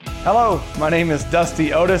Hello, my name is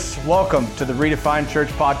Dusty Otis. Welcome to the Redefined Church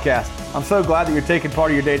podcast. I'm so glad that you're taking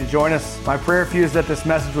part of your day to join us. My prayer for you is that this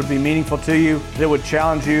message would be meaningful to you, that it would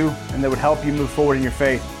challenge you, and that would help you move forward in your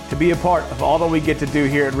faith. To be a part of all that we get to do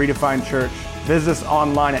here at Redefined Church, visit us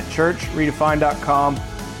online at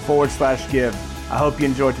churchredefined.com/give. I hope you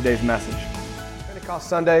enjoyed today's message. Pentecost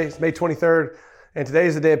Sunday, it's May 23rd, and today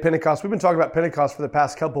is the day of Pentecost. We've been talking about Pentecost for the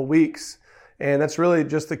past couple weeks. And that's really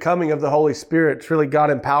just the coming of the Holy Spirit. It's really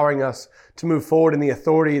God empowering us to move forward in the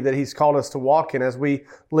authority that He's called us to walk in as we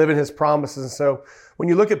live in His promises. And so when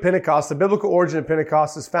you look at Pentecost, the biblical origin of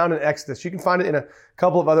Pentecost is found in Exodus. You can find it in a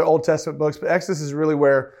couple of other Old Testament books, but Exodus is really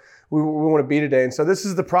where we want to be today. And so this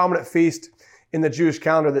is the prominent feast in the Jewish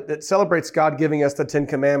calendar that celebrates God giving us the Ten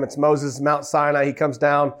Commandments. Moses, Mount Sinai, he comes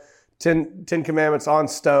down, Ten Commandments on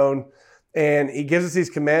stone, and he gives us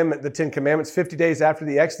the Ten Commandments 50 days after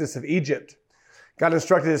the Exodus of Egypt. God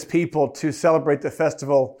instructed His people to celebrate the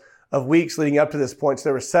festival of weeks leading up to this point. So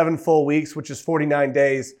there were 7 full weeks, which is 49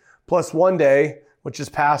 days, plus 1 day, which is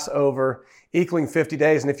Passover, equaling 50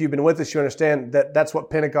 days. And if you've been with us, you understand that that's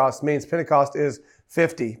what Pentecost means. Pentecost is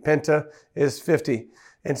 50. Penta is 50.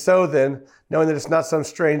 And so then, knowing that it's not some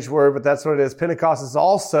strange word, but that's what it is, Pentecost is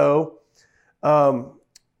also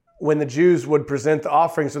when the Jews would present the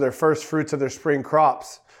offerings of their first fruits of their spring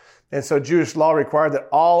crops. And so Jewish law required that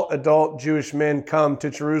all adult Jewish men come to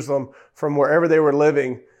Jerusalem from wherever they were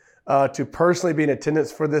living to personally be in attendance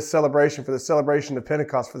for this celebration, for the celebration of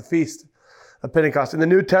Pentecost, for the feast of Pentecost. In the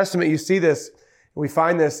New Testament, you see this. We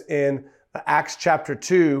find this in Acts chapter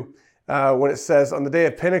 2 when it says, on the day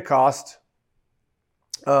of Pentecost,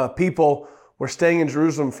 people were staying in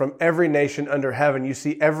Jerusalem from every nation under heaven. You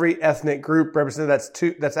see every ethnic group represented.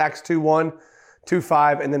 That's Acts 2:1.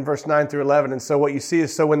 2:5, and then verse 9 through 11. And so what you see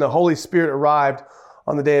is, so when the Holy Spirit arrived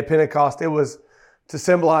on the day of Pentecost, it was to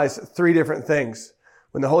symbolize 3 different things.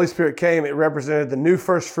 When the Holy Spirit came, it represented the new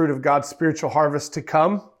first fruit of God's spiritual harvest to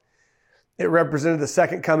come. It represented the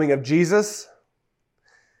second coming of Jesus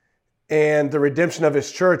and the redemption of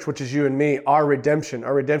His church, which is you and me, our redemption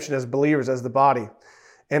as believers, as the body.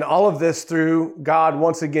 And all of this through God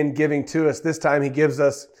once again giving to us. This time He gives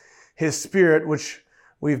us His Spirit, which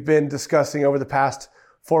we've been discussing over the past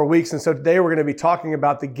 4 weeks. And so today we're going to be talking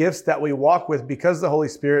about the gifts that we walk with because the Holy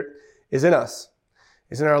Spirit is in us,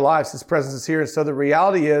 is in our lives. His presence is here. And so the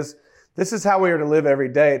reality is, this is how we are to live every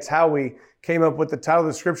day. It's how we came up with the title of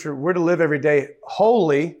the scripture. We're to live every day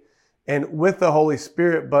holy and with the Holy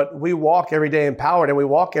Spirit, but we walk every day empowered and we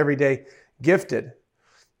walk every day gifted.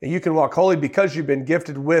 And you can walk holy because you've been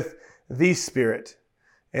gifted with the Spirit.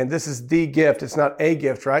 And this is the gift. It's not a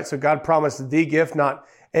gift, right? So God promised the gift, not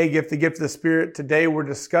a gift, the gift of the Spirit. Today we're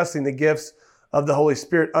discussing the gifts of the Holy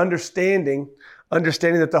Spirit, understanding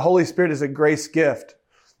that the Holy Spirit is a grace gift.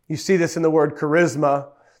 You see this in the word charisma,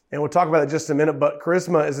 and we'll talk about it in just a minute, but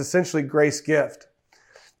charisma is essentially grace gift.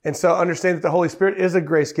 And so understand that the Holy Spirit is a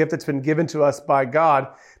grace gift that's been given to us by God.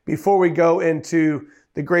 Before we go into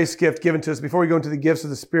the grace gift given to us, before we go into the gifts of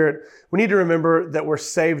the Spirit, we need to remember that we're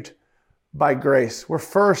saved by grace. We're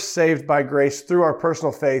first saved by grace through our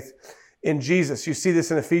personal faith in Jesus. You see this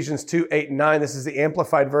in Ephesians 2:8-9. This is the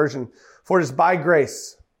Amplified Version. For it is by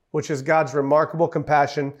grace, which is God's remarkable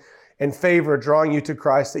compassion and favor drawing you to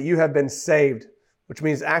Christ, that you have been saved, which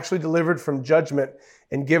means actually delivered from judgment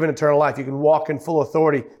and given eternal life. You can walk in full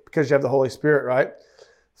authority because you have the Holy Spirit, right?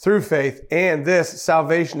 Through faith. And this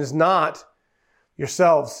salvation is not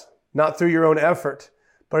yourselves, not through your own effort,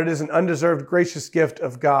 but it is an undeserved gracious gift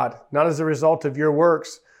of God, not as a result of your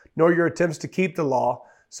works, nor your attempts to keep the law,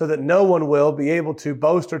 so that no one will be able to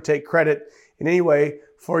boast or take credit in any way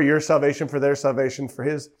for your salvation, for their salvation, for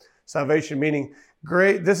His salvation, meaning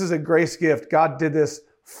great. This is a grace gift. God did this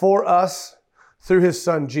for us through His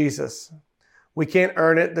Son, Jesus. We can't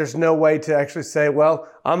earn it. There's no way to actually say, well,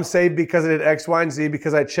 I'm saved because I did X, Y, and Z,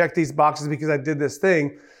 because I checked these boxes, because I did this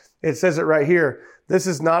thing. It says it right here. This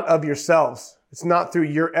is not of yourselves. It's not through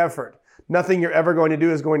your effort. Nothing you're ever going to do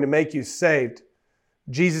is going to make you saved.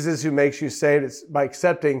 Jesus is who makes you saved. It's by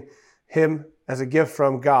accepting Him as a gift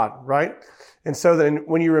from God, right? And so then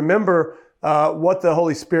when you remember what the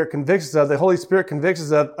Holy Spirit convicts us of, the Holy Spirit convicts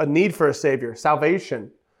us of a need for a Savior,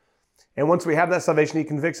 salvation. And once we have that salvation, He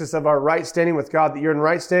convicts us of our right standing with God, that you're in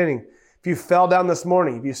right standing. If you fell down this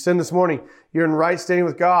morning, if you sinned this morning, you're in right standing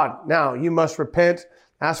with God. Now, you must repent,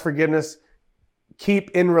 ask forgiveness,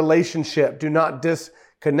 keep in relationship. Do not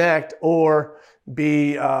disconnect or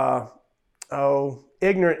be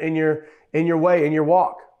ignorant in your way, in your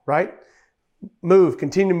walk, right?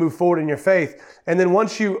 Continue to move forward in your faith. And then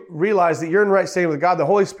once you realize that you're in right standing with God, the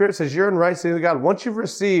Holy Spirit says you're in right standing with God. Once you've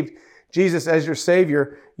received Jesus as your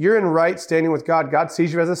Savior, you're in right standing with God. God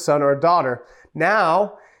sees you as a son or a daughter.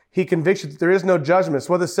 Now, he convicts you that there is no judgment. It's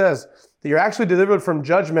what this says, that you're actually delivered from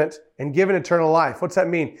judgment and given eternal life. What's that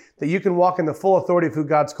mean? That you can walk in the full authority of who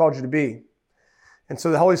God's called you to be. And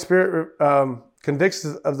so the Holy Spirit convicts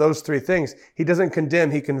of those three things. He doesn't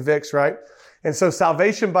condemn, he convicts, right? And so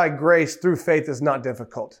salvation by grace through faith is not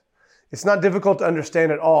difficult. It's not difficult to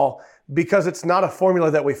understand at all because it's not a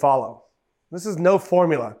formula that we follow. This is no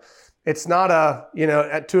formula. It's not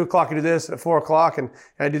at 2 o'clock I do this, at 4 o'clock, and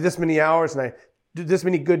I do this many hours, and I do this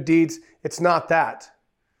many good deeds. It's not that.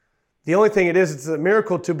 The only thing it's a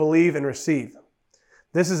miracle to believe and receive.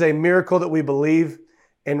 This is a miracle that we believe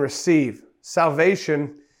and receive.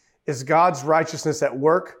 Salvation is God's righteousness at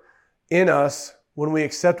work in us when we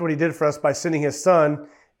accept what he did for us by sending his son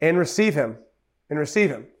and receive him.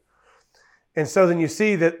 And so then you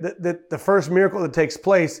see that the first miracle that takes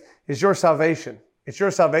place is your salvation. It's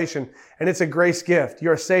your salvation, and it's a grace gift.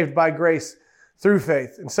 You are saved by grace through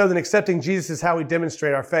faith. And so then accepting Jesus is how we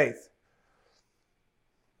demonstrate our faith.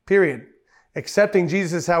 Period. Accepting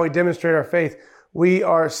Jesus is how we demonstrate our faith. We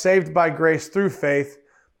are saved by grace through faith,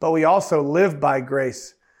 but we also live by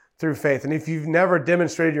grace through faith. And if you've never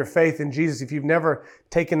demonstrated your faith in Jesus, if you've never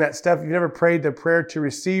taken that step, if you've never prayed the prayer to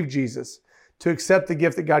receive Jesus, to accept the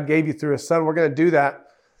gift that God gave you through his son, we're going to do that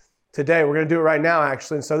today. We're going to do it right now,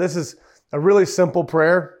 actually. And so this is a really simple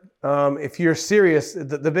prayer. If you're serious,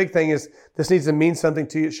 the big thing is this needs to mean something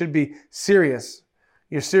to you. It should be serious.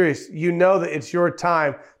 You're serious. You know that it's your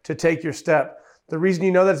time to take your step. The reason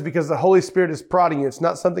you know that is because the Holy Spirit is prodding you. It's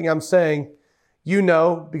not something I'm saying. You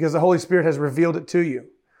know because the Holy Spirit has revealed it to you,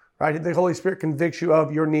 right? The Holy Spirit convicts you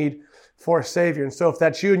of your need for a Savior. And so if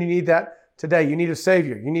that's you and you need that today, you need a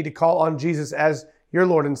Savior. You need to call on Jesus as your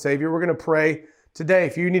Lord and Savior. We're going to pray today.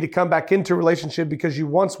 If you need to come back into a relationship because you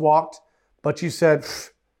once walked, but you said,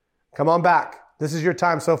 come on back. This is your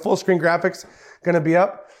time. So full screen graphics going to be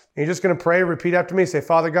up. And you're just going to pray, repeat after me. Say,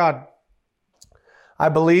 Father God, I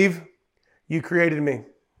believe you created me.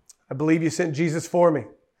 I believe you sent Jesus for me.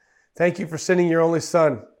 Thank you for sending your only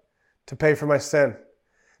son to pay for my sin.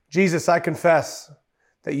 Jesus, I confess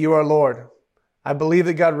that you are Lord. I believe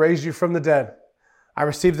that God raised you from the dead. I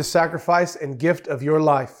receive the sacrifice and gift of your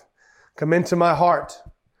life. Come into my heart.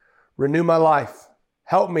 Renew my life.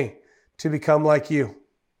 Help me to become like you.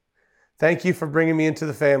 Thank you for bringing me into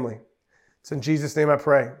the family. It's in Jesus' name I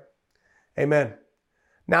pray. Amen.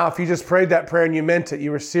 Now, if you just prayed that prayer and you meant it,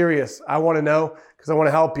 you were serious, I want to know because I want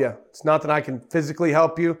to help you. It's not that I can physically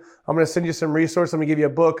help you. I'm going to send you some resources. I'm going to give you a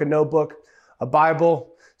book, a notebook, a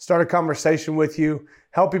Bible, start a conversation with you,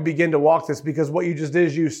 help you begin to walk this because what you just did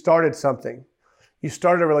is you started something. You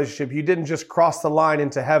started a relationship. You didn't just cross the line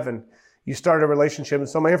into heaven. You started a relationship. And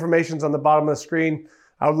so my information's on the bottom of the screen.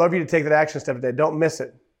 I would love you to take that action step today. Don't miss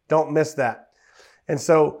it. Don't miss that. And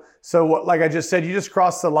so what, like I just said, you just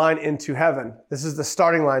crossed the line into heaven. This is the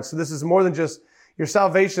starting line. So this is more than just, your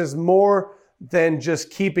salvation is more than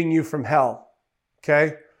just keeping you from hell.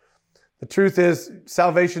 Okay? The truth is,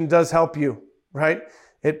 salvation does help you, right?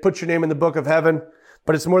 It puts your name in the book of heaven,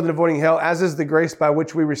 but it's more than avoiding hell, as is the grace by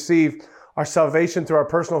which we receive our salvation through our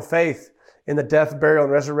personal faith in the death, burial,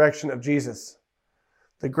 and resurrection of Jesus.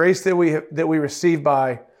 The grace that we receive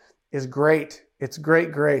by is great. It's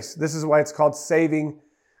great grace. This is why it's called saving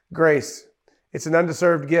grace. It's an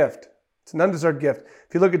undeserved gift. It's an undeserved gift.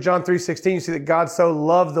 If you look at John 3:16, you see that God so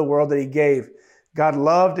loved the world that he gave. God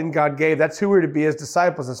loved and God gave. That's who we're to be as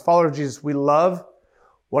disciples, as followers of Jesus. We love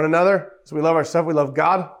one another. So we love ourselves. We love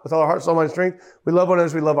God with all our heart, soul, mind, and strength. We love one another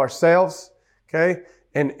as we love ourselves. Okay?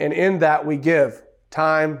 And in that we give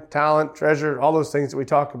time, talent, treasure, all those things that we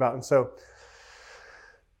talk about. And so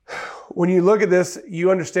when you look at this,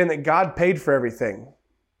 you understand that God paid for everything.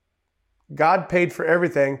 God paid for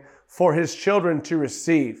everything for his children to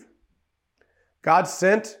receive. God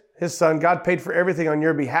sent his son. God paid for everything on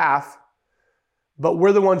your behalf, but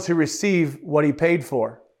we're the ones who receive what he paid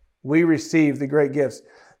for. We receive the great gifts.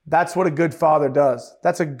 That's what a good father does.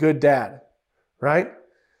 That's a good dad, right?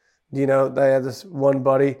 You know, they had this one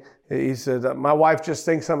buddy. He said, my wife just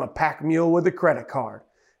thinks I'm a pack mule with a credit card.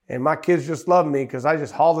 And my kids just love me because I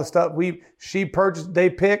just haul the stuff. She purchases, they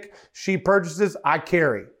pick, she purchases, I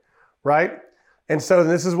carry, right? And so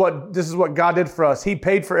this is what God did for us. He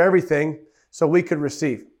paid for everything so we could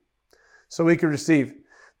receive. So we could receive.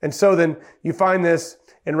 And so then you find this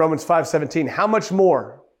in Romans 5:17. How much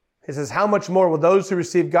more? It says, how much more will those who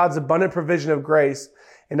receive God's abundant provision of grace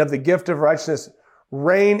and of the gift of righteousness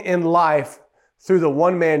reign in life through the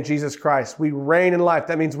one man, Jesus Christ? We reign in life.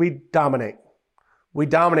 That means we dominate. We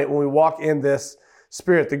dominate when we walk in this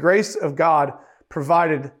Spirit. The grace of God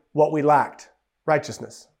provided what we lacked,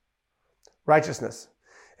 righteousness. Righteousness.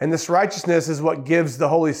 And this righteousness is what gives the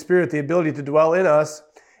Holy Spirit the ability to dwell in us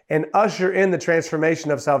and usher in the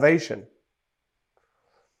transformation of salvation.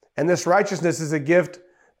 And this righteousness is a gift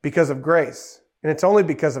because of grace. And it's only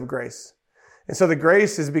because of grace. And so the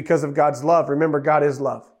grace is because of God's love. Remember, God is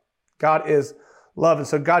love. God is love. And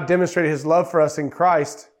so God demonstrated his love for us in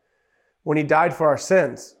Christ when he died for our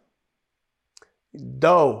sins.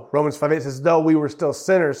 Though, Romans 5:8 says, though we were still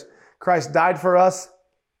sinners, Christ died for us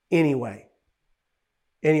anyway.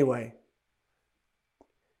 Anyway.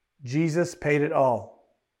 Jesus paid it all.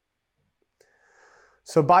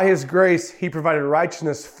 So by his grace, he provided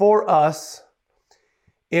righteousness for us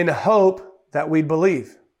in hope that we'd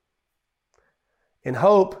believe. In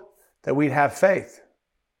hope that we'd have faith.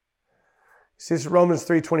 See, this is Romans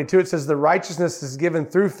 3:22. It says, the righteousness is given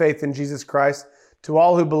through faith in Jesus Christ to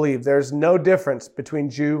all who believe. There's no difference between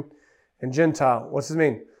Jew and Gentile. What's this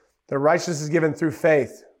mean? The righteousness is given through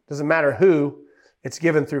faith. Doesn't matter who, it's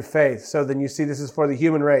given through faith. So then you see this is for the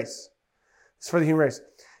human race. It's for the human race.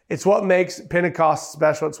 It's what makes Pentecost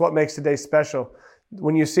special. It's what makes today special.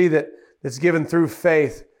 When you see that it's given through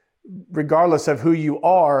faith, regardless of who you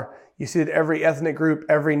are, you see that every ethnic group,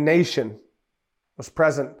 every nation was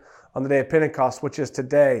present on the day of Pentecost, which is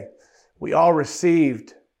today. We all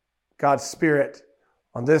received God's Spirit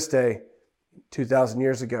on this day 2,000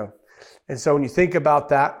 years ago. And so when you think about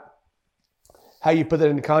that, how you put that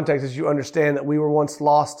into context is you understand that we were once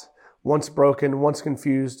lost, once broken, once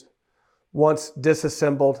confused, once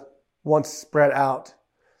disassembled, once spread out.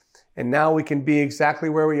 And now we can be exactly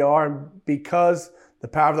where we are. And because the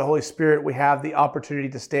power of the Holy Spirit, we have the opportunity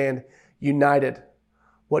to stand united.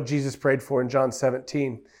 What Jesus prayed for in John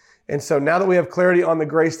 17. And so now that we have clarity on the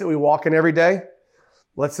grace that we walk in every day,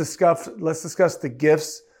 let's discuss the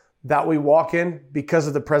gifts that we walk in because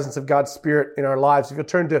of the presence of God's Spirit in our lives. If you'll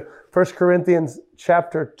turn to 1 Corinthians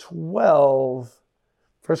chapter 12.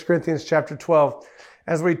 1 Corinthians chapter 12.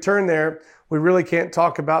 As we turn there, we really can't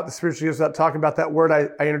talk about the spiritual gifts without talking about that word I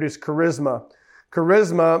introduced, charisma.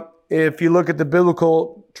 Charisma, if you look at the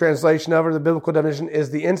biblical translation of it, the biblical definition,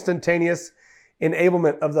 is the instantaneous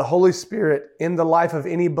enablement of the Holy Spirit in the life of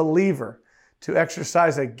any believer to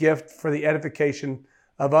exercise a gift for the edification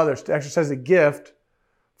of others, to exercise a gift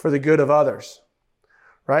for the good of others,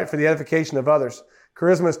 right? For the edification of others.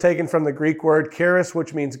 Charisma is taken from the Greek word charis,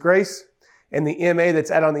 which means grace, and the M-A that's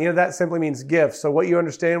added on the end of that simply means gift. So what you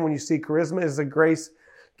understand when you see charisma is a grace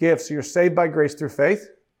gift. So you're saved by grace through faith.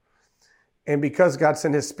 And because God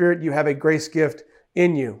sent his Spirit, you have a grace gift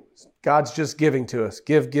in you. God's just giving to us.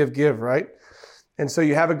 Give, right? And so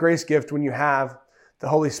you have a grace gift when you have the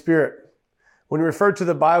Holy Spirit. When we refer to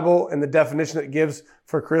the Bible and the definition it gives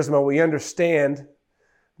for charisma, we understand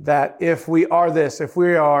that if we are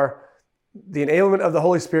the enablement of the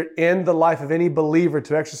Holy Spirit in the life of any believer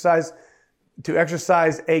to exercise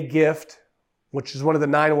a gift, which is one of the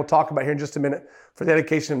 9 we'll talk about here in just a minute, for the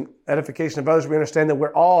edification of others, we understand that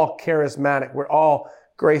we're all charismatic. We're all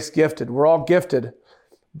grace gifted. We're all gifted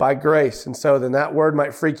by grace. And so then that word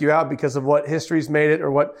might freak you out because of what history's made it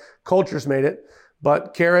or what culture's made it.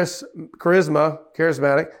 But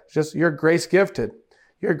charismatic, just you're grace gifted.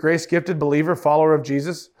 You're a grace gifted believer, follower of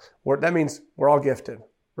Jesus. That means we're all gifted,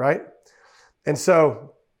 right? And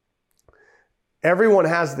so everyone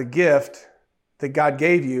has the gift that God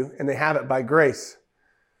gave you, and they have it by grace,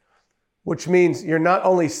 which means you're not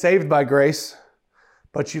only saved by grace,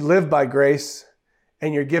 but you live by grace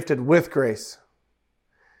and you're gifted with grace.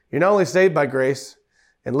 You're not only saved by grace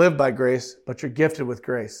and live by grace, but you're gifted with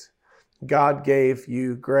grace. God gave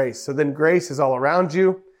you grace. So then grace is all around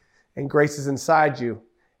you and grace is inside you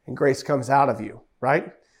and grace comes out of you,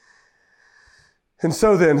 right? And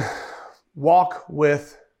so then walk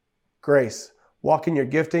with grace. Walk in your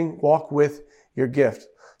gifting. Walk with your gift.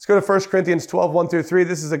 Let's go to 1 Corinthians 12, 1-3.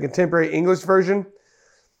 This is a contemporary English version.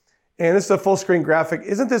 And this is a full screen graphic.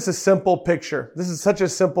 Isn't this a simple picture? This is such a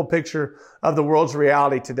simple picture of the world's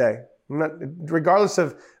reality today. Regardless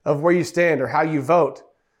of where you stand or how you vote,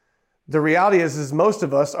 the reality is most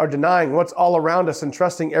of us are denying what's all around us and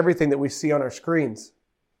trusting everything that we see on our screens.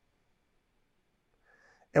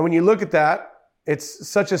 And when you look at that, it's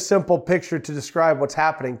such a simple picture to describe what's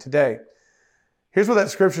happening today. Here's what that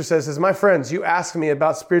scripture says, my friends, you ask me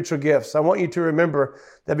about spiritual gifts. I want you to remember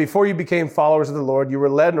that before you became followers of the Lord, you were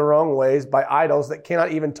led in the wrong ways by idols that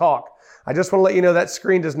cannot even talk. I just want to let you know that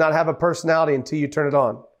screen does not have a personality until you turn it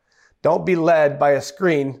on. Don't be led by a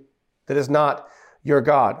screen that is not your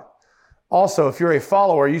God. Also, if you're a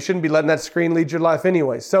follower, you shouldn't be letting that screen lead your life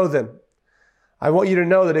anyway. So then, I want you to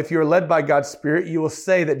know that if you're led by God's Spirit, you will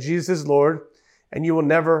say that Jesus is Lord and you will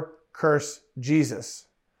never curse Jesus.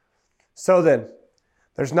 So then,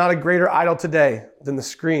 There's not a greater idol today than the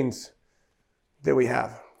screens that we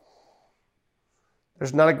have.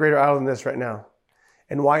 There's not a greater idol than this right now.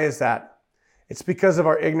 And why is that? It's because of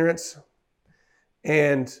our ignorance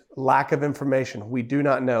and lack of information. We do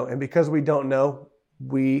not know. And because we don't know,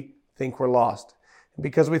 we think we're lost. And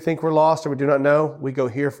because we think we're lost or we do not know, we go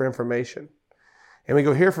here for information. And we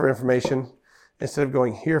go here for information instead of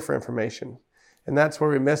going here for information. And that's where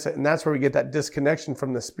we miss it. And that's where we get that disconnection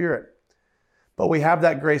from the Spirit. But we have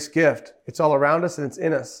that grace gift. It's all around us and it's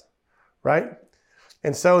in us, right?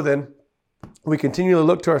 And so then we continue to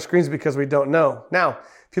look to our screens because we don't know. Now,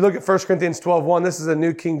 if you look at 1 Corinthians 12:1, this is a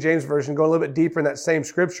New King James Version, going a little bit deeper in that same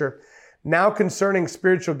scripture. Now concerning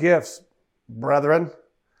spiritual gifts, brothers,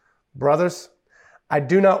 I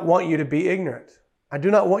do not want you to be ignorant. I do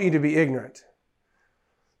not want you to be ignorant.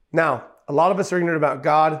 Now, a lot of us are ignorant about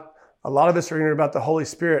God. A lot of us are ignorant about the Holy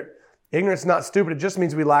Spirit. Ignorance is not stupid. It just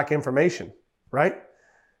means we lack information, right?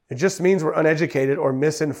 It just means we're uneducated or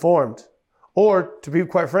misinformed. Or, to be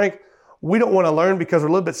quite frank, we don't want to learn because we're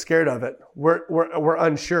a little bit scared of it. We're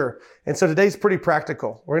unsure. And so today's pretty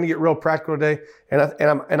practical. We're going to get real practical today.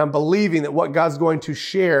 And I'm believing that what God's going to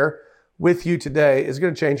share with you today is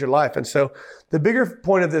going to change your life. And so the bigger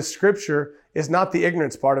point of this scripture is not the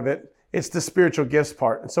ignorance part of it. It's the spiritual gifts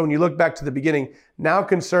part. And so when you look back to the beginning, now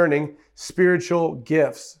concerning spiritual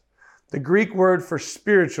gifts, the Greek word for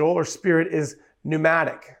spiritual or spirit is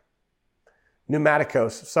pneumatikos,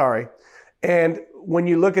 sorry. And when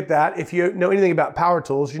you look at that, if you know anything about power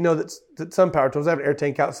tools, you know that some power tools, I have an air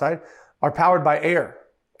tank outside, are powered by air,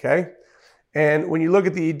 okay? And when you look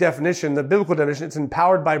at the definition, the biblical definition, it's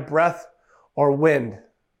empowered by breath or wind.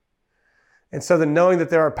 And so then knowing that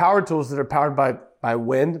there are power tools that are powered by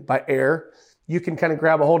wind, by air, you can kind of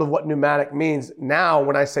grab a hold of what pneumatic means. Now,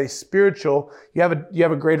 when I say spiritual, you have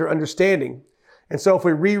a greater understanding. And so if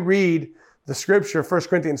we reread the scripture, 1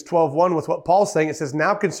 Corinthians 12:1, with what Paul's saying, it says,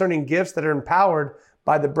 now concerning gifts that are empowered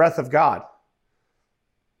by the breath of God.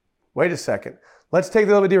 Wait a second. Let's take it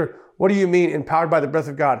a little bit deeper. What do you mean empowered by the breath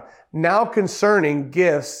of God? Now concerning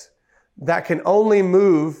gifts that can only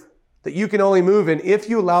move, that you can only move in if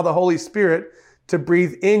you allow the Holy Spirit to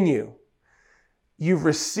breathe in you. You've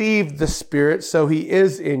received the Spirit, so He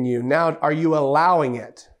is in you. Now, are you allowing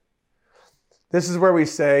it? This is where we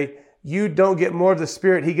say, you don't get more of the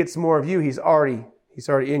Spirit, He gets more of you. He's already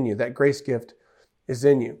in you. That grace gift is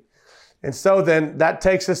in you. And so then that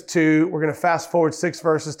takes us to, we're going to fast forward 6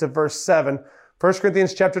 verses to verse 7. 1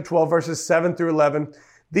 Corinthians chapter 12, verses 7 through 11.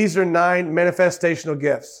 These are 9 manifestational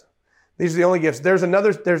gifts. These are the only gifts.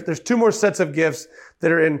 There's 2 more sets of gifts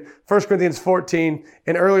that are in 1 Corinthians 14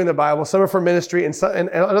 and earlier in the Bible. Some are for ministry and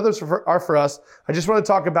others are for us. I just want to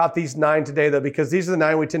talk about these 9 today though, because these are the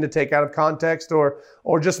 9 we tend to take out of context or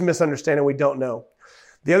just misunderstand and we don't know.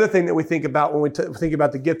 The other thing that we think about when we think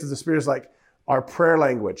about the gift of the Spirit is like our prayer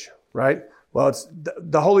language, right? Well, it's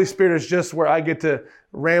the Holy Spirit is just where I get to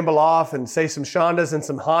ramble off and say some shandas and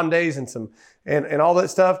some hondas and all that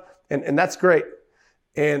stuff. And that's great.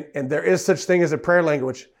 And there is such thing as a prayer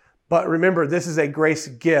language. But remember, this is a grace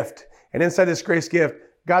gift. And inside this grace gift,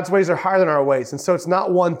 God's ways are higher than our ways. And so it's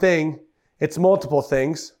not one thing, it's multiple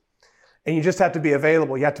things. And you just have to be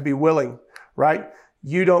available. You have to be willing, right?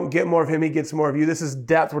 You don't get more of Him, He gets more of you. This is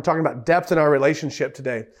depth. We're talking about depth in our relationship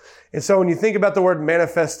today. And so when you think about the word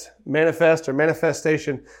manifest or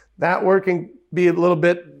manifestation, that word can be a little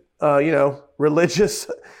bit,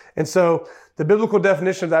 religious. And so the biblical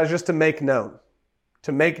definition of that is just to make known.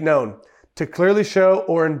 To make known, to clearly show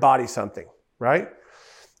or embody something, right?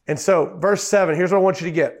 And so verse 7, here's what I want you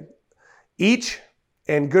to get. Each,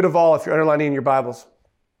 and good of all if you're underlining in your Bibles,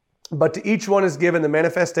 but to each one is given the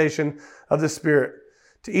manifestation of the Spirit.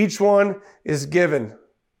 To each one is given,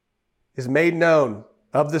 is made known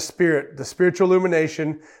of the Spirit, the spiritual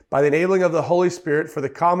illumination by the enabling of the Holy Spirit for the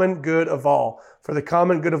common good of all. For the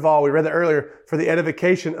common good of all. We read that earlier. For the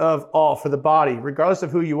edification of all, for the body. Regardless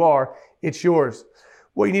of who you are, it's yours.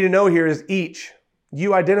 What you need to know here is each.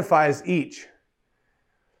 You identify as each.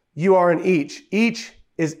 You are an each. Each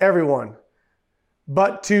is everyone.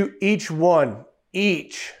 But to each one,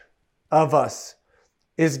 each of us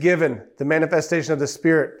is given the manifestation of the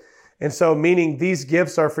Spirit. And so meaning these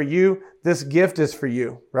gifts are for you. This gift is for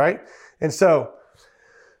you, right? And so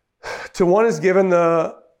to one is given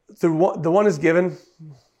to one is given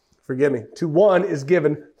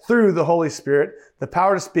through the Holy Spirit, the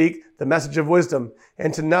power to speak the message of wisdom,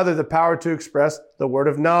 and to another the power to express the word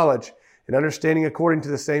of knowledge and understanding according to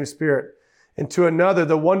the same Spirit. And to another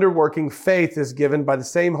the wonder-working faith is given by the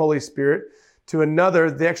same Holy Spirit. To another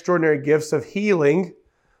the extraordinary gifts of healing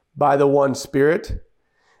by the one Spirit.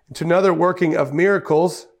 And to another working of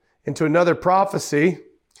miracles, into another prophecy,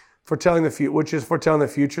 foretelling the future, which is foretelling the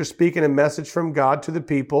future, speaking a message from God to the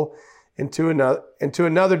people, into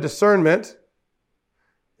another discernment.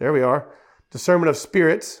 There we are. Discernment of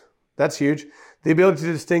spirits. That's huge. The ability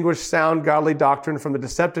to distinguish sound godly doctrine from the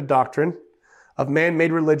deceptive doctrine of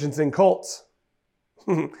man-made religions and cults.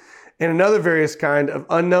 And another various kind of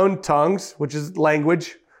unknown tongues, which is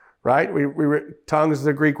language, right? Tongues is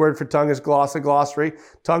the Greek word for tongue is glossa, glossary.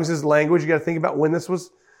 Tongues is language. You got to think about when this was,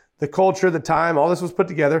 the culture, the time, all this was put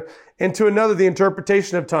together. And to another, the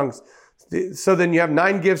interpretation of tongues. So then you have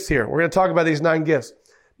 9 gifts here. We're going to talk about these 9 gifts.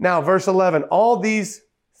 Now, verse 11, all these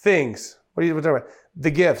things, what are you talking about?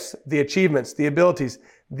 The gifts, the achievements, the abilities,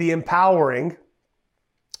 the empowering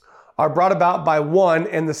are brought about by one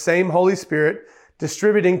and the same Holy Spirit,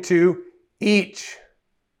 distributing to each,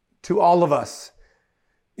 to all of us,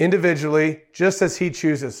 individually, just as he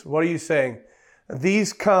chooses. What are you saying?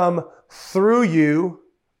 These come through you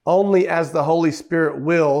only as the Holy Spirit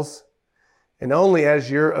wills and only as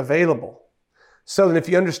you're available. So then if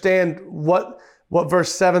you understand what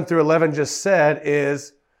verse 7 through 11 just said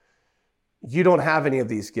is, you don't have any of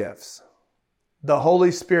these gifts. The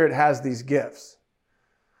Holy Spirit has these gifts.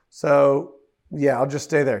 So yeah, I'll just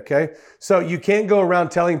stay there, okay? So you can't go around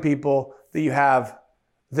telling people that you have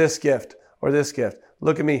this gift or this gift.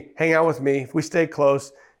 Look at me, hang out with me. If we stay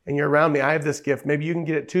close and you're around me, I have this gift. Maybe you can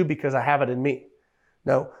get it too because I have it in me.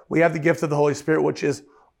 No, we have the gift of the Holy Spirit, which is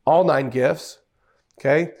all 9 gifts,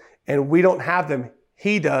 okay? And we don't have them.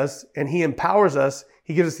 He does, and he empowers us.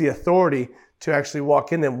 He gives us the authority to actually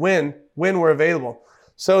walk in them when we're available.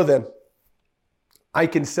 So then, I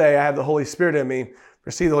can say I have the Holy Spirit in me,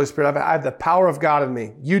 receive the Holy Spirit. I have the power of God in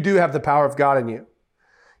me. You do have the power of God in you.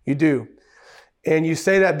 You do. And you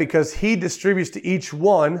say that because he distributes to each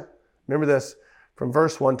one, remember this from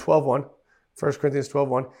verse 1, 12:1, 1 Corinthians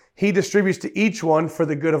 12:1, he distributes to each one for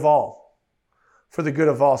the good of all. For the good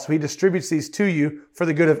of all. So he distributes these to you for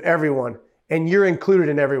the good of everyone. And you're included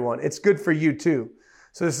in everyone. It's good for you too.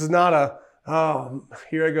 So this is not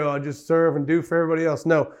here I go, I'll just serve and do for everybody else.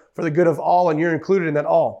 No, for the good of all, and you're included in that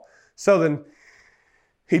all. So then,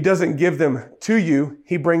 he doesn't give them to you,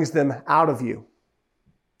 he brings them out of you.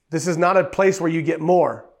 This is not a place where you get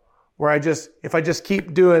more, where if I just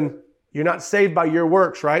keep doing, you're not saved by your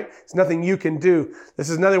works, right? It's nothing you can do. This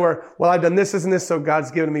is nothing where, well, I've done this and this, so God's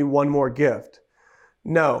given me one more gift.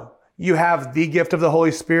 No, you have the gift of the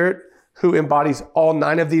Holy Spirit who embodies all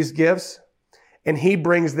 9 of these gifts, and he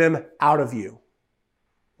brings them out of you.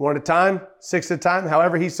 1 at a time, 6 at a time,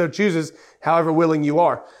 however he so chooses, however willing you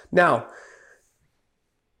are. Now,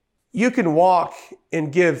 you can walk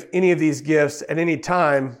and give any of these gifts at any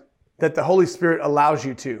time that the Holy Spirit allows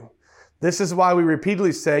you to. This is why we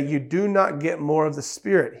repeatedly say you do not get more of the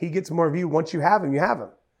Spirit. He gets more of you. Once you have him, you have him.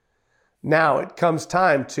 Now it comes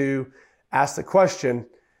time to ask the question,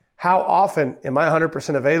 how often am I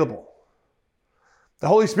 100% available? The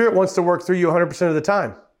Holy Spirit wants to work through you 100% of the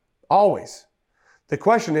time, always. The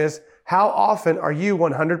question is, how often are you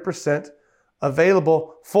 100%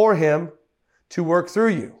 available for him to work through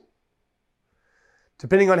you?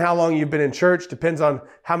 Depending on how long you've been in church, depends on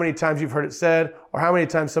how many times you've heard it said, or how many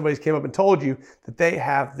times somebody's came up and told you that they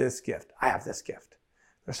have this gift. I have this gift.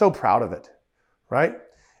 They're so proud of it, right?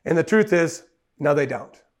 And the truth is, no, they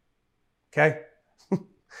don't. Okay?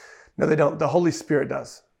 No, they don't. The Holy Spirit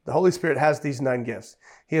does. The Holy Spirit has these 9 gifts.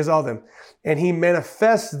 He has all of them. And he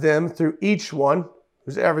manifests them through each one,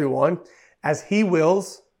 who's everyone, as he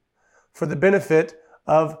wills for the benefit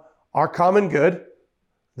of our common good,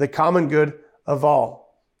 the common good of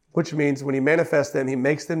all. Which means when he manifests them, he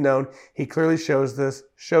makes them known. He clearly shows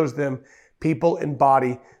them people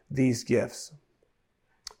embody these gifts.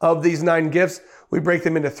 Of these 9 gifts, we break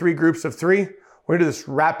them into 3 groups of 3. We're going to do this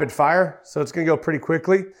rapid fire, so it's going to go pretty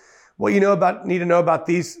quickly. What you need to know about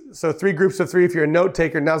these, so 3 groups of 3. If you're a note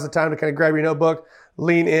taker, now's the time to kind of grab your notebook,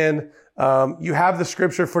 lean in. You have the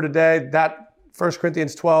scripture for today. That 1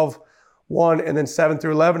 Corinthians 12:1 and then 7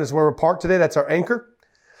 through 11 is where we're parked today. That's our anchor.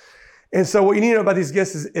 And so what you need to know about these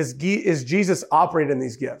gifts is Jesus operated in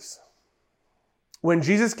these gifts. When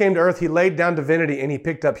Jesus came to earth, he laid down divinity and he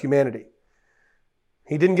picked up humanity.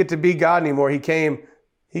 He didn't get to be God anymore. He came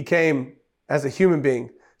as a human being.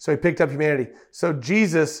 So he picked up humanity. So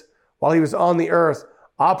Jesus, while he was on the earth,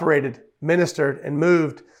 operated, ministered, and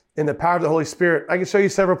moved in the power of the Holy Spirit. I can show you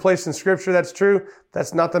several places in Scripture that's true.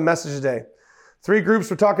 That's not the message today. 3 groups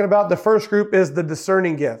we're talking about. The first group is the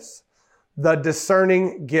discerning gifts. The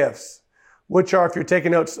discerning gifts, which are, if you're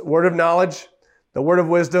taking notes, word of knowledge, the word of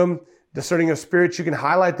wisdom, discerning of spirits. You can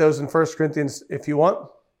highlight those in 1 Corinthians if you want.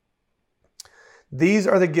 These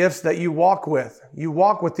are the gifts that you walk with. You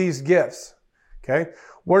walk with these gifts. Okay?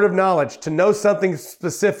 Word of knowledge, to know something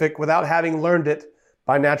specific without having learned it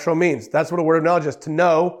by natural means. That's what a word of knowledge is, to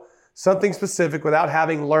know something specific without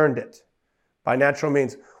having learned it by natural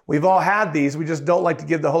means. We've all had these. We just don't like to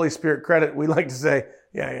give the Holy Spirit credit. We like to say,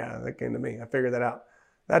 yeah, that came to me. I figured that out.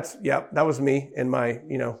 That was me and my,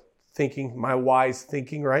 thinking, my wise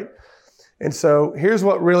thinking, right? And so here's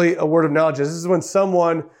what really a word of knowledge is. This is when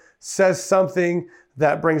someone says something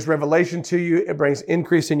that brings revelation to you. It brings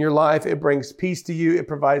increase in your life. It brings peace to you. It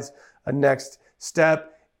provides a next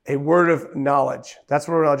step, a word of knowledge. That's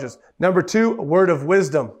what a word of knowledge is. Number 2, a word of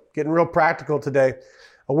wisdom. Getting real practical today.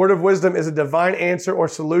 A word of wisdom is a divine answer or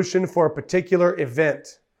solution for a particular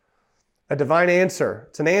event. A divine answer.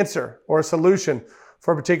 It's an answer or a solution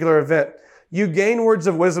for a particular event. You gain words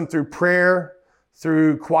of wisdom through prayer,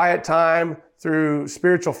 through quiet time, through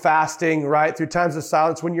spiritual fasting, right? Through times of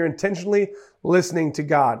silence when you're intentionally listening to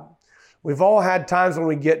God. We've all had times when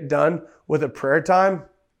we get done with a prayer time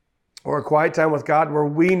or a quiet time with God where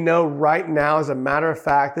we know right now, as a matter of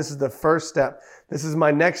fact, this is the first step. This is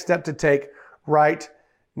my next step to take right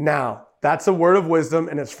now. That's a word of wisdom,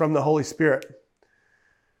 and it's from the Holy Spirit.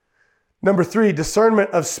 Number 3,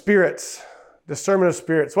 discernment of spirits. Discernment of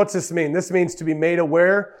spirits. What's this mean? This means to be made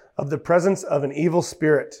aware of the presence of an evil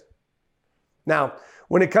spirit. Now,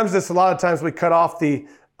 when it comes to this, a lot of times we cut off the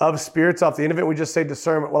of spirits off the end of it. We just say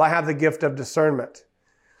discernment. Well, I have the gift of discernment.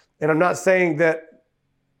 And I'm not saying that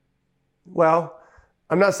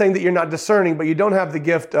you're not discerning, but you don't have the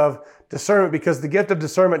gift of discernment because the gift of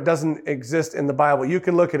discernment doesn't exist in the Bible. You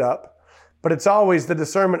can look it up, but it's always the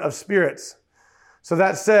discernment of spirits. So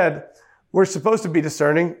that said, we're supposed to be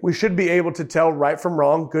discerning. We should be able to tell right from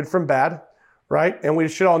wrong, good from bad, right? And we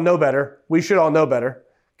should all know better. We should all know better.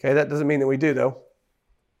 Okay, that doesn't mean that we do, though.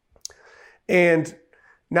 And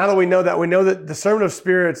now that we know that discernment of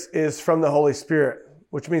spirits is from the Holy Spirit,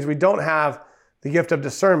 which means we don't have the gift of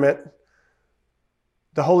discernment.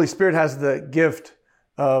 The Holy Spirit has the gift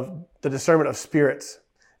of the discernment of spirits.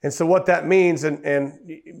 And so what that means, and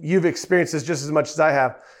you've experienced this just as much as I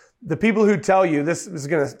have, the people who tell you,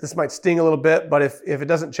 this might sting a little bit, but if it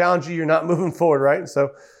doesn't challenge you, you're not moving forward, right? And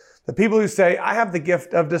so the people who say, I have the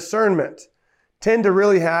gift of discernment, tend to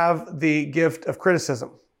really have the gift of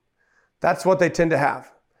criticism. That's what they tend to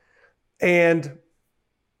have. And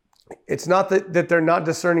it's not that they're not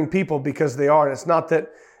discerning people, because they are. And it's not that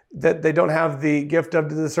they don't have the gift of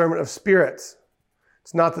the discernment of spirits.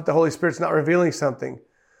 It's not that the Holy Spirit's not revealing something,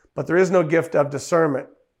 but there is no gift of discernment.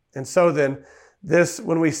 And so then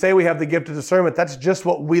when we say we have the gift of discernment, that's just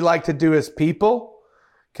what we like to do as people.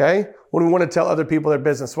 Okay. When we want to tell other people their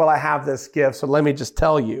business, well, I have this gift, so let me just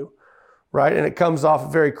tell you, right? And it comes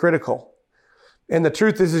off very critical. And the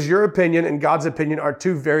truth is your opinion and God's opinion are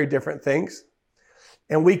two very different things.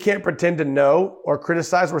 And we can't pretend to know or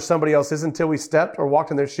criticize where somebody else is until we stepped or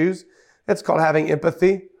walked in their shoes. That's called having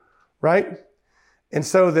empathy, right? And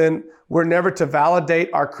so then we're never to validate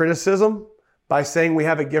our criticism by saying we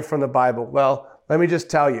have a gift from the Bible. Well, let me just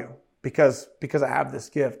tell you, because I have this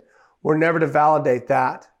gift. We're never to validate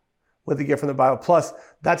that with the gift from the Bible. Plus,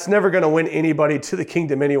 that's never going to win anybody to the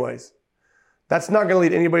kingdom anyways. That's not going to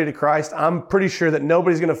lead anybody to Christ. I'm pretty sure that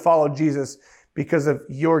nobody's going to follow Jesus because of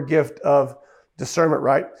your gift of discernment,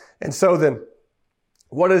 right? And so then,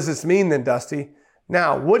 what does this mean then, Dusty?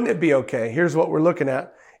 Now, wouldn't it be okay? Here's what we're looking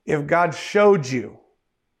at. If God showed you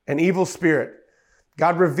an evil spirit,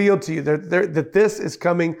 God revealed to you that this is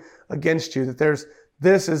coming against you, that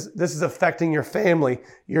this is affecting your family,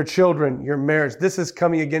 your children, your marriage. This is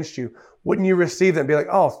coming against you. Wouldn't you receive that and be like,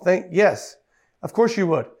 yes, of course you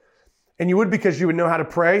would. And you would, because you would know how to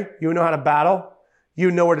pray. You would know how to battle. You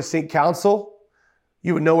would know where to seek counsel.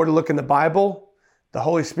 You would know where to look in the Bible. The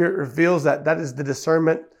Holy Spirit reveals that. That is the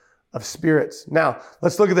discernment of spirits. Now,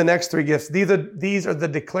 let's look at the next 3 gifts. These are the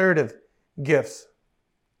declarative gifts.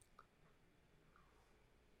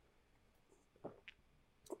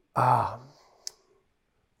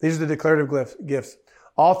 These are the declarative gifts.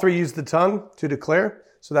 All 3 use the tongue to declare.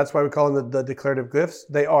 So that's why we call them the declarative gifts.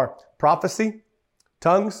 They are prophecy,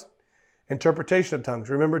 tongues, interpretation of tongues.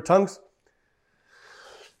 Remember, tongues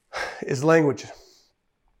is language.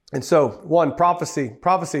 And so, 1, prophecy,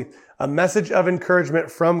 a message of encouragement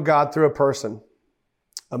from God through a person.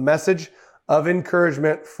 A message of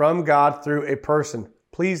encouragement from God through a person.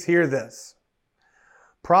 Please hear this.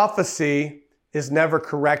 Prophecy is never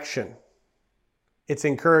correction. It's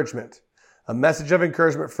encouragement. A message of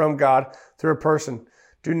encouragement from God through a person.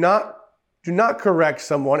 Do not correct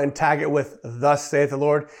someone and tag it with, thus saith the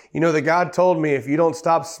Lord. You know that God told me if you don't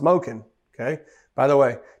stop smoking, okay? By the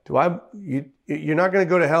way, you're not going to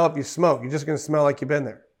go to hell if you smoke. You're just going to smell like you've been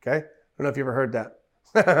there, okay? I don't know if you ever heard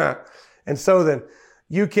that. And so then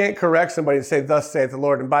you can't correct somebody and say, thus saith the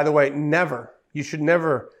Lord. And by the way, never. You should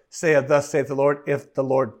never say a thus saith the Lord if the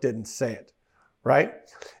Lord didn't say it, right?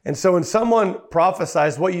 And so when someone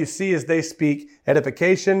prophesies, what you see is they speak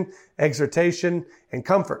edification, exhortation, and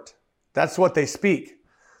comfort. That's what they speak.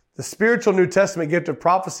 The spiritual New Testament gift of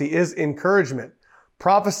prophecy is encouragement.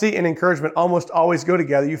 Prophecy and encouragement almost always go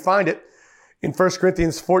together. You find it in 1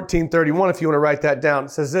 Corinthians 14:31, if you want to write that down.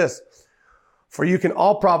 It says this, for you can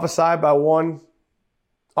all prophesy one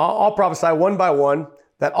by one,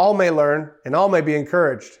 that all may learn and all may be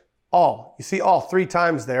encouraged. All. You see all 3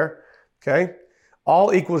 times there. Okay.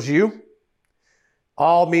 All equals you.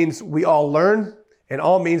 All means we all learn, and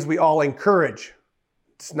all means we all encourage.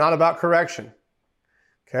 It's not about correction.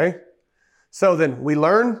 Okay. So then we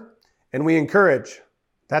learn and we encourage.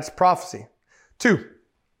 That's prophecy. 2.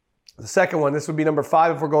 The second one, this would be number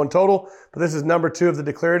 5 if we're going total, but this is number 2 of the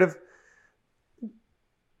declarative.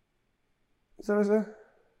 Is that what I said?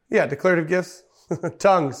 Yeah, declarative gifts.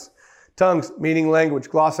 Tongues. Tongues, meaning language.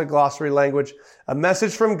 Glossa, glossary, language. A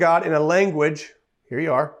message from God in a language. Here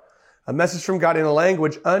you are. A message from God in a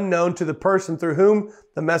language unknown to the person through whom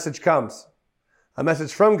the message comes. A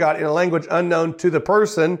message from God in a language unknown to the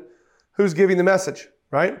person who's giving the message,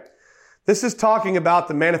 right? This is talking about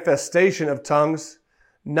the manifestation of tongues,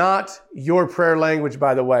 not your prayer language,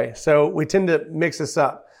 by the way. So we tend to mix this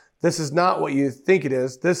up. This is not what you think it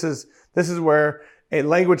is. This is where a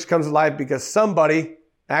language comes alive because somebody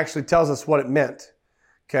actually tells us what it meant.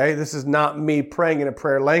 Okay. This is not me praying in a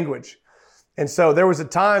prayer language. And so there was a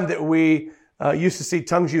time that we used to see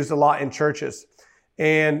tongues used a lot in churches,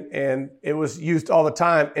 and it was used all the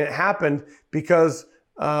time. And it happened because,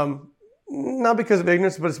 not because of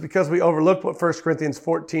ignorance, but it's because we overlooked what 1 Corinthians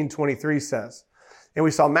 14:23 says. And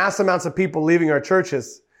we saw mass amounts of people leaving our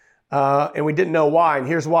churches, and we didn't know why. And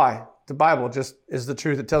here's why. The Bible just is the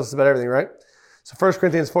truth. It tells us about everything, right? So 1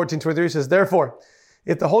 Corinthians 14:23 says, therefore,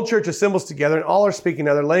 if the whole church assembles together and all are speaking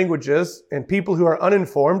other languages, and people who are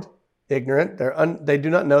uninformed, ignorant, they do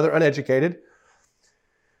not know, they're uneducated,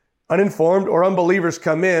 uninformed or unbelievers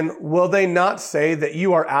come in, will they not say that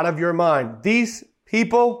you are out of your mind? These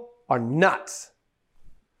people are nuts,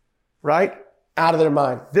 right? Out of their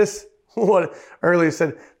mind. This, what earlier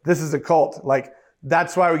said, this is a cult. Like,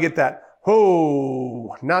 that's why we get that.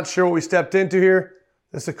 Oh, not sure what we stepped into here.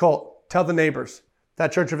 This is a cult. Tell the neighbors.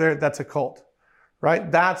 That church over there, that's a cult,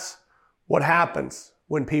 right? That's what happens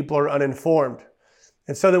when people are uninformed.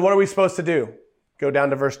 And so then what are we supposed to do? Go down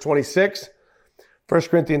to verse 26, 1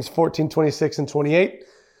 Corinthians 14:26 and 28.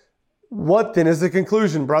 What then is the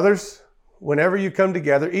conclusion, brothers? Whenever you come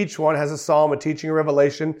together, each one has a psalm, a teaching, a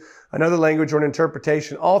revelation, another language, or an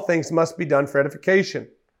interpretation. All things must be done for edification.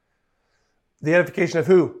 The edification of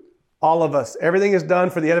who? All of us. Everything is done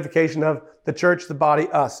for the edification of the church, the body,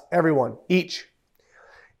 us, everyone, each.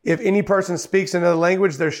 If any person speaks another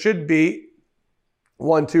language, there should be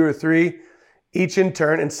 1, 2, or 3, each in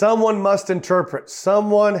turn, and someone must interpret.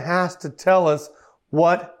 Someone has to tell us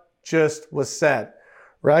what just was said,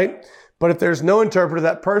 right? But if there's no interpreter,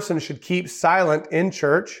 that person should keep silent in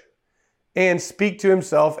church and speak to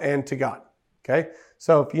himself and to God, okay?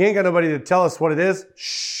 So if you ain't got nobody to tell us what it is,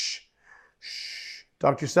 shh.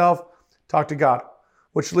 Talk to yourself, talk to God,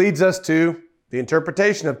 which leads us to the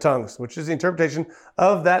interpretation of tongues, which is the interpretation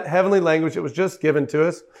of that heavenly language that was just given to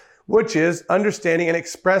us, which is understanding and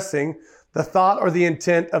expressing the thought or the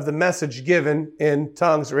intent of the message given in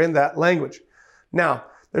tongues or in that language. Now,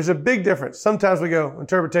 there's a big difference. Sometimes we go,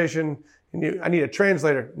 interpretation, I need a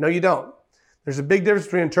translator. No, you don't. There's a big difference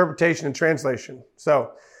between interpretation and translation.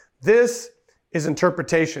 So this is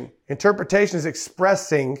interpretation. Interpretation is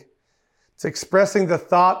expressing the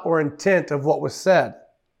thought or intent of what was said.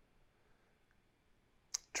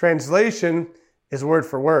 Translation is word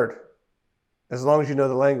for word, as long as you know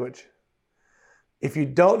the language. If you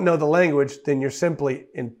don't know the language, then you're simply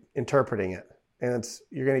interpreting it. And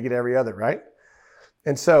you're going to get every other, right?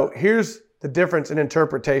 And so here's the difference in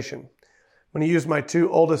interpretation. When I use my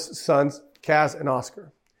 2 oldest sons, Kaz and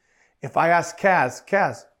Oscar. If I ask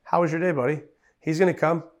Kaz, how was your day, buddy? He's going to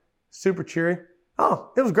come super cheery.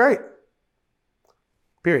 Oh, it was great.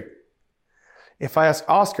 Period. If I ask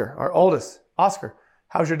Oscar, our oldest, Oscar,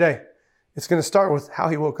 how's your day? It's going to start with how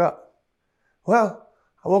he woke up. Well,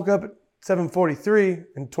 I woke up at 7:43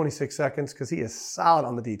 in 26 seconds because he is solid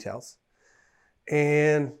on the details.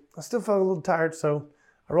 And I still felt a little tired, so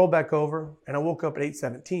I rolled back over and I woke up at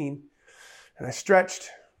 8:17 and I stretched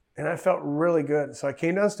and I felt really good. So I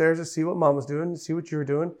came downstairs to see what Mom was doing, to see what you were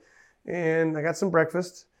doing, and I got some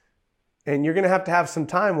breakfast. And you're going to have some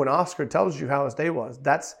time when Oscar tells you how his day was.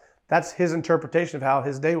 That's his interpretation of how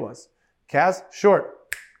his day was. Kaz, short,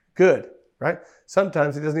 Good, right?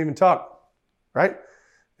 Sometimes he doesn't even talk, right?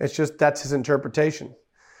 It's just that's his interpretation.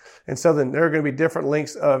 And so then there are going to be different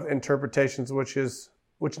lengths of interpretations, which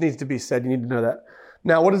needs to be said. You need to know that.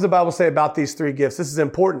 Now, what does the Bible say about these three gifts? This is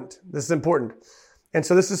important. And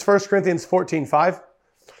so this is 1 Corinthians 14:5.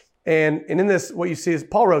 And in this, what you see is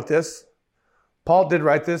Paul wrote this. Paul did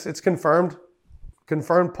write this. It's confirmed.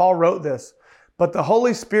 Paul wrote this. But the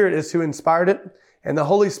Holy Spirit is who inspired it, and the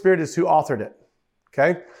Holy Spirit is who authored it.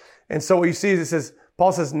 Okay? And so what you see is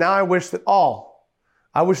Paul says, now I wish that all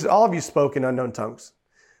of you spoke in unknown tongues.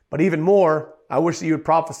 But even more, I wish that you would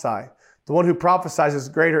prophesy. The one who prophesies is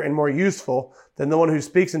greater and more useful than the one who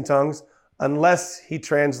speaks in tongues, unless he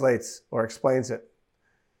translates or explains it.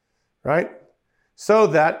 Right? So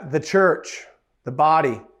that the church, the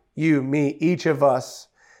body, you, me, each of us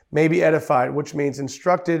may be edified, which means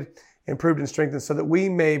instructed, improved, and strengthened, so that we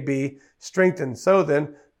may be strengthened. So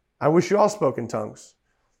then, I wish you all spoke in tongues.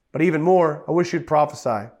 But even more, I wish you'd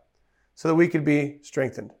prophesy, so that we could be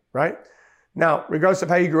strengthened, right? Now, regardless of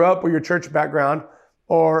how you grew up or your church background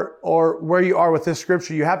or where you are with this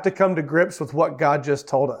scripture, you have to come to grips with what God just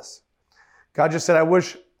told us. God just said, I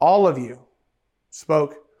wish all of you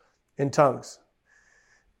spoke in tongues.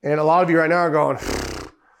 And a lot of you right now are going,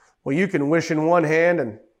 well, you can wish in one hand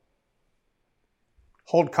and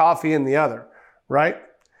hold coffee in the other, right?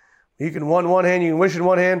 You can one hand, you can wish in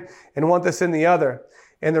one hand and want this in the other.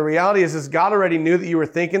 And the reality is God already knew that you were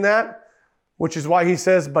thinking that, which is why he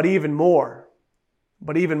says, but even more,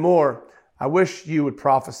 I wish you would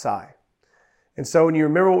prophesy. And so when you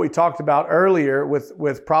remember what we talked about earlier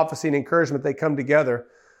with prophecy and encouragement, they come together.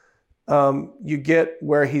 You get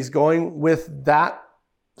where he's going with that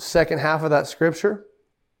second half of that scripture.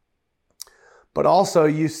 But also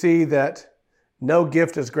you see that no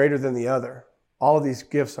gift is greater than the other. All of these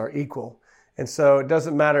gifts are equal. And so it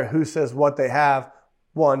doesn't matter who says what they have.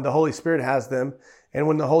 One, the Holy Spirit has them. And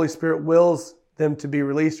when the Holy Spirit wills them to be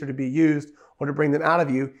released or to be used or to bring them out of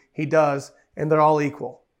you, he does. And they're all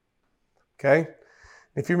equal. Okay?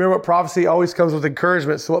 If you remember what prophecy always comes with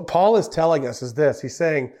encouragement. So what Paul is telling us is this. He's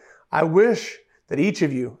saying, I wish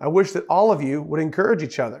that all of you would encourage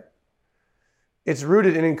each other. It's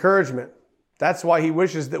rooted in encouragement. That's why he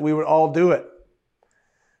wishes that we would all do it.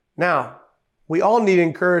 Now, we all need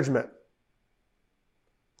encouragement.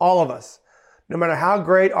 All of us. No matter how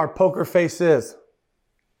great our poker face is.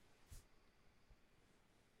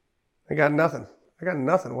 I got nothing.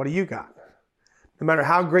 What do you got? No matter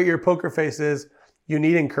how great your poker face is, you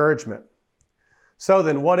need encouragement. So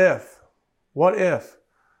then what if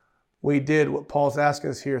we did what Paul's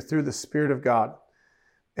asking us here through the Spirit of God?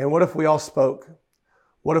 And what if we all spoke?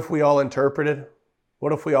 What if we all interpreted?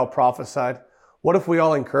 What if we all prophesied? What if we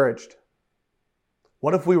all encouraged?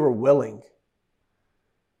 What if we were willing?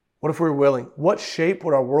 What shape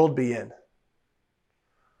would our world be in?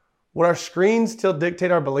 Would our screens still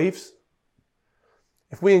dictate our beliefs?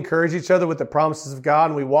 If we encourage each other with the promises of God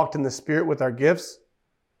and we walked in the Spirit with our gifts,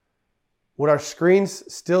 would our screens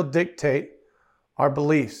still dictate our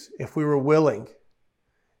beliefs if we were willing?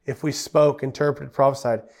 If we spoke, interpreted,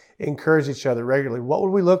 prophesied, encouraged each other regularly, what would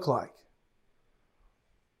we look like?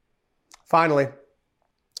 Finally,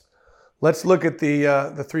 let's look at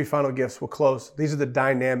the three final gifts. We'll close. These are the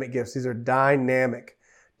dynamic gifts. These are dynamic.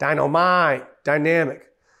 Dynamite. Dynamic.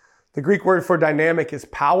 The Greek word for dynamic is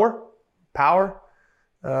power.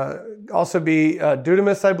 Also be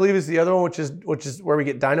dunamis, I believe, is the other one, which is where we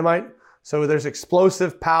get dynamite. So there's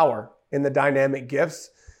explosive power in the dynamic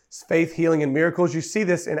gifts. It's faith, healing, and miracles. You see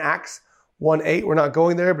this in Acts 1:8. We're not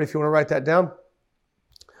going there, but if you want to write that down.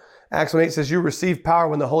 Acts 1:8 says, you receive power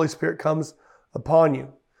when the Holy Spirit comes upon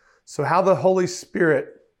you. So how the Holy Spirit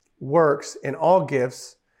works in all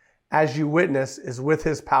gifts as you witness is with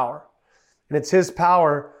his power. And it's his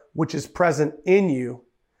power which is present in you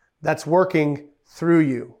that's working through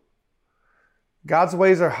you. God's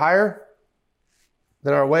ways are higher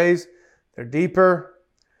than our ways. They're deeper.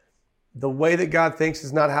 The way that God thinks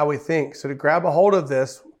is not how we think. So to grab a hold of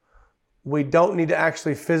this, we don't need to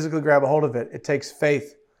actually physically grab a hold of it. It takes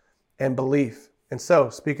faith and belief. And so,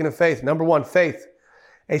 speaking of faith, number one, faith.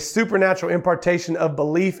 A supernatural impartation of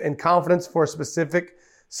belief and confidence for a specific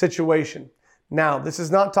situation. Now, this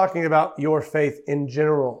is not talking about your faith in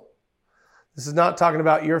general. This is not talking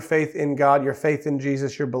about your faith in God, your faith in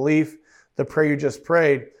Jesus, your belief, the prayer you just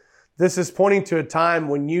prayed. This is pointing to a time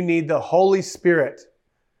when you need the Holy Spirit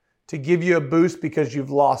to give you a boost because you've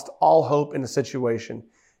lost all hope in a situation.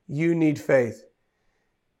 You need faith.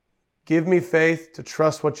 Give me faith to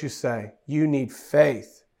trust what you say. You need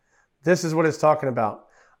faith. This is what it's talking about.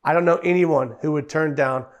 I don't know anyone who would turn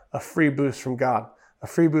down a free boost from God, A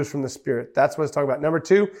free boost from the Spirit. That's what it's talking about. Number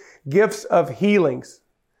 2, gifts of healings.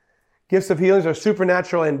 Gifts of healings are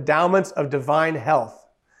supernatural endowments of divine health.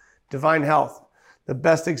 Divine health. The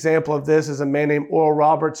best example of this is a man named Oral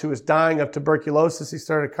Roberts who was dying of tuberculosis. He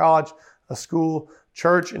started a college, a school,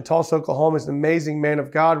 church in Tulsa, Oklahoma. He's an amazing man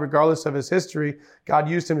of God. Regardless of his history, God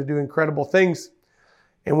used him to do incredible things.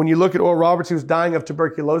 And when you look at Oral Roberts, he was dying of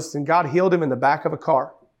tuberculosis, and God healed him in the back of a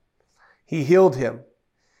car. He healed him.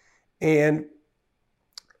 And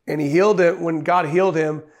he healed it. When God healed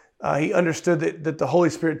him, he understood that the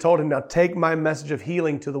Holy Spirit told him, now take my message of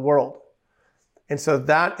healing to the world. And so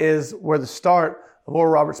that is where the start of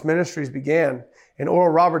Oral Roberts Ministries began. And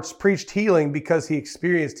Oral Roberts preached healing because he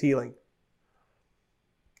experienced healing.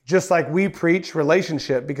 Just like we preach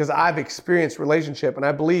relationship, because I've experienced relationship, and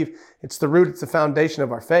I believe it's the root, it's the foundation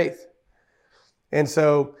of our faith. And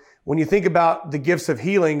so when you think about the gifts of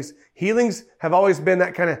healings have always been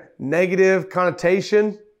that kind of negative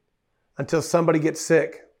connotation until somebody gets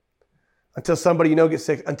sick. Until somebody gets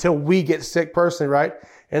sick. Until we get sick personally, right?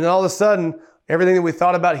 And then all of a sudden, everything that we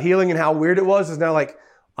thought about healing and how weird it was is now like,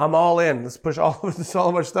 I'm all in. Let's push all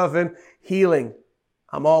of our stuff in. Healing.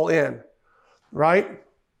 I'm all in. Right?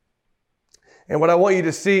 And what I want you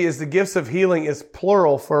to see is the gifts of healing is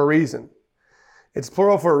plural for a reason. It's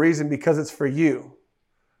plural for a reason because it's for you.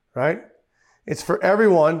 Right? It's for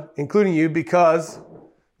everyone, including you, because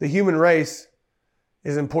the human race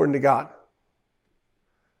is important to God.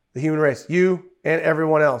 The human race, you and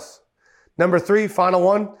everyone else. Number 3, final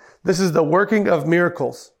one. This is the working of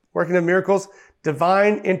miracles. Working of miracles,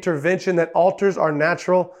 divine intervention that alters our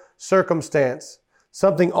natural circumstance.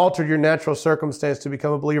 Something altered your natural circumstance to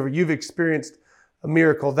become a believer. You've experienced a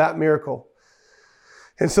miracle, that miracle.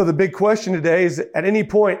 And so the big question today is, at any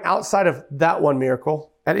point outside of that one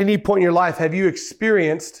miracle, at any point in your life, have you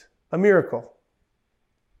experienced a miracle?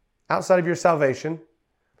 Outside of your salvation,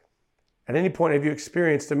 at any point have you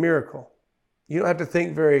experienced a miracle? You don't have to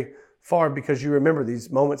think very far because you remember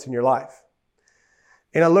these moments in your life.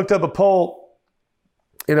 And I looked up a poll.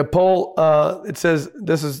 In a poll, it says,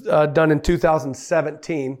 this is done in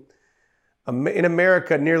 2017. In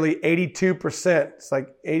America, nearly 82%, it's like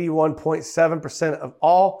 81.7% of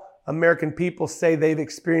all American people say they've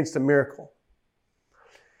experienced a miracle.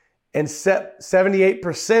 And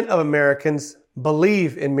 78% of Americans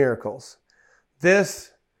believe in miracles.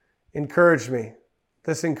 This encouraged me.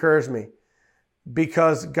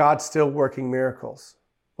 Because God's still working miracles.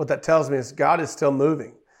 What that tells me is God is still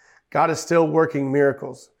moving. God is still working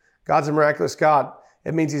miracles. God's a miraculous God.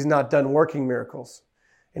 It means He's not done working miracles.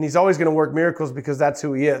 And He's always going to work miracles because that's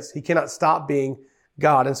who He is. He cannot stop being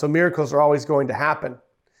God. And so miracles are always going to happen.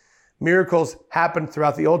 Miracles happen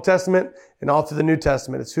throughout the Old Testament and all through the New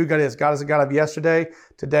Testament. It's who God is. God is a God of yesterday,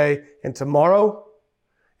 today, and tomorrow,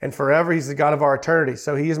 and forever. He's the God of our eternity.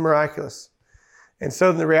 So He is miraculous. And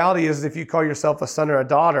so the reality is, if you call yourself a son or a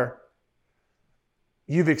daughter,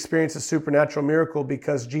 you've experienced a supernatural miracle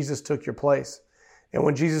because Jesus took your place. And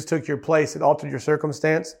when Jesus took your place, it altered your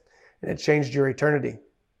circumstance and it changed your eternity.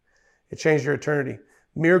 It changed your eternity.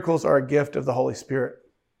 Miracles are a gift of the Holy Spirit.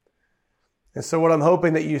 And so what I'm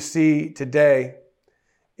hoping that you see today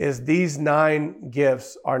is these 9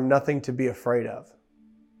 gifts are nothing to be afraid of.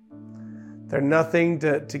 They're nothing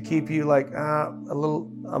to keep you like,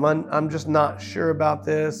 I'm just not sure about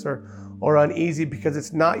this or uneasy, because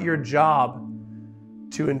it's not your job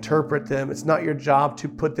to interpret them. It's not your job to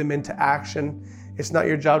put them into action. It's not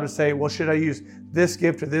your job to say, well, should I use this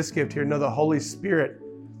gift or this gift here? No, the Holy Spirit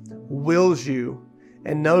wills you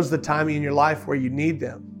and knows the timing in your life where you need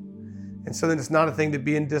them. And so then it's not a thing to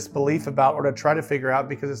be in disbelief about or to try to figure out,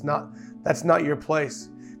 because that's not your place.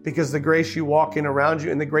 Because the grace you walk in around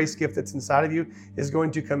you and the grace gift that's inside of you is going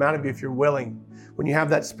to come out of you if you're willing. When you have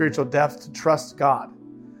that spiritual depth to trust God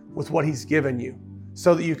with what He's given you,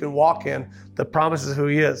 so that you can walk in the promises of who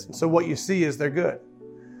He is. And so what you see is they're good.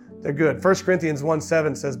 They're good. 1 Corinthians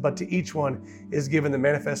 1:7 says, but to each one is given the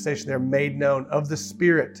manifestation, they're made known of the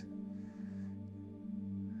Spirit.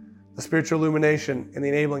 The spiritual illumination and the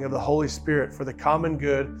enabling of the Holy Spirit for the common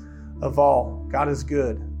good of all. God is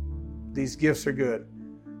good. These gifts are good.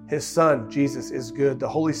 His Son, Jesus, is good. The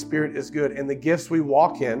Holy Spirit is good. And the gifts we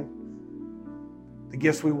walk in, the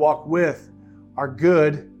gifts we walk with, are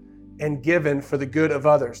good and given for the good of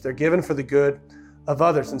others. They're given for the good of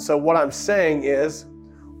others. And so what I'm saying is,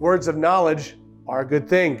 words of knowledge are a good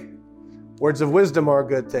thing. Words of wisdom are a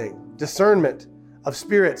good thing. Discernment of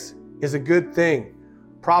spirits is a good thing.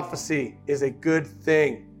 Prophecy is a good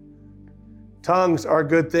thing. Tongues are a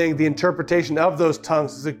good thing. The interpretation of those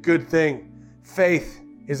tongues is a good thing. Faith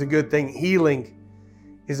is a good thing. Healing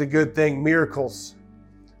is a good thing. Miracles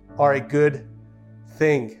are a good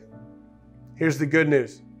thing. Here's the good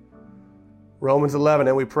news. Romans 11,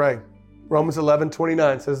 and we pray. Romans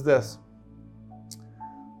 11:29 says this.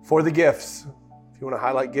 For the gifts, if you want to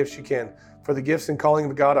highlight gifts, you can. For the gifts and calling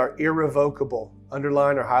of God are irrevocable.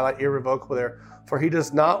 Underline or highlight irrevocable there. For he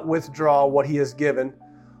does not withdraw what he has given,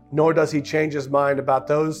 nor does he change his mind about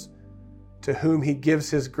those to whom he gives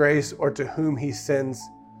his grace or to whom he sends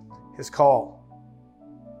his call.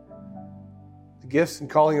 The gifts and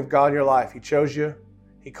calling of God in your life. He chose you.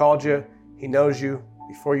 He called you. He knows you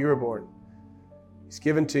before you were born. He's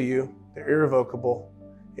given to you. They're irrevocable.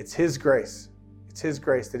 It's his grace. It's his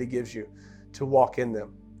grace that he gives you to walk in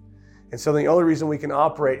them. And so the only reason we can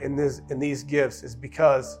operate in these gifts is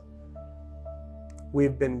because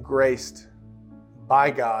we've been graced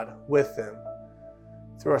by God with them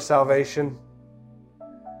through our salvation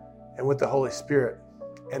and with the Holy Spirit.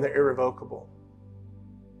 And they're irrevocable.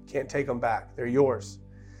 Can't take them back. They're yours.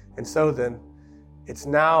 And so then, it's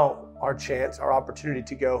now our chance, our opportunity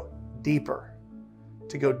to go deeper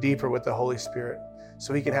with the Holy Spirit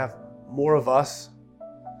so he can have more of us,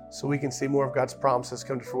 so we can see more of God's promises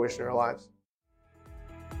come to fruition in our lives.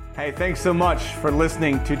 Hey, thanks so much for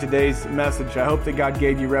listening to today's message. I hope that God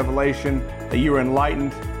gave you revelation, that you were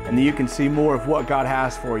enlightened, and that you can see more of what God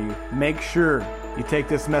has for you. Make sure you take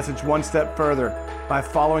this message one step further by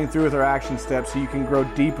following through with our action steps so you can grow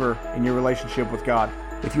deeper in your relationship with God.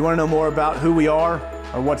 If you want to know more about who we are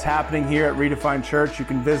or what's happening here at Redefined Church, you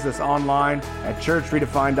can visit us online at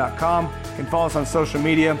churchredefined.com. You can follow us on social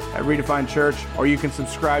media at Redefined Church, or you can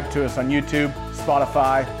subscribe to us on YouTube,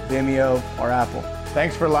 Spotify, Vimeo, or Apple.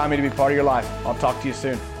 Thanks for allowing me to be part of your life. I'll talk to you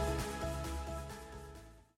soon.